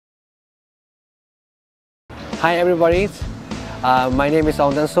Hi everybody, my name is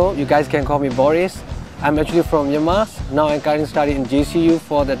Aung Than Soe. You guys can call me Boris. I'm actually from Myanmar. Now I'm currently studying in JCU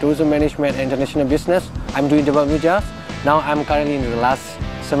for the Tourism Management and International Business. I'm doing double majors. Now I'm currently in the last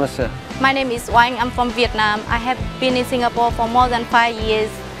semester. My name is Oanh. I'm from Vietnam. I have been in Singapore for more than 5 years.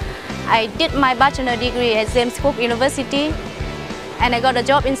 I did my bachelor degree at JCU University and I got a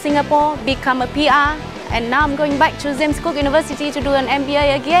job in Singapore, become a PR, and now I'm going back to JCU University to do an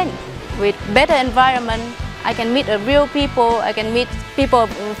MBA again. With better environment, I can meet real people, I can meet people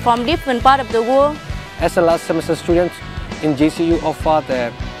from different parts of the world. As a last semester student in JCU offer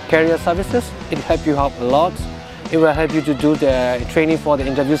the career services, it helps you out a lot. It will help you to do the training for the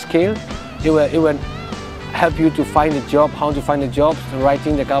interview skill. It will help you to find a job, how to find a job,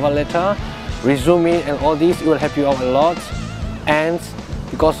 writing the cover letter, resume, and all these. It will help you out a lot. And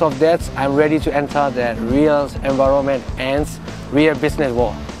because of that, I'm ready to enter the real environment and real business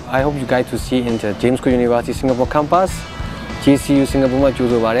world. I hope you guys to see in the JCU University Singapore campus. JCU Singapore မှာ ကြို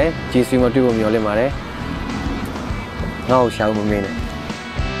ဆိုပါတယ် JCU မှာတွေ့ဖို့မျှော်လင့်ပါတယ် ငါ့ကိုရှာဖို့မမေ့နဲ့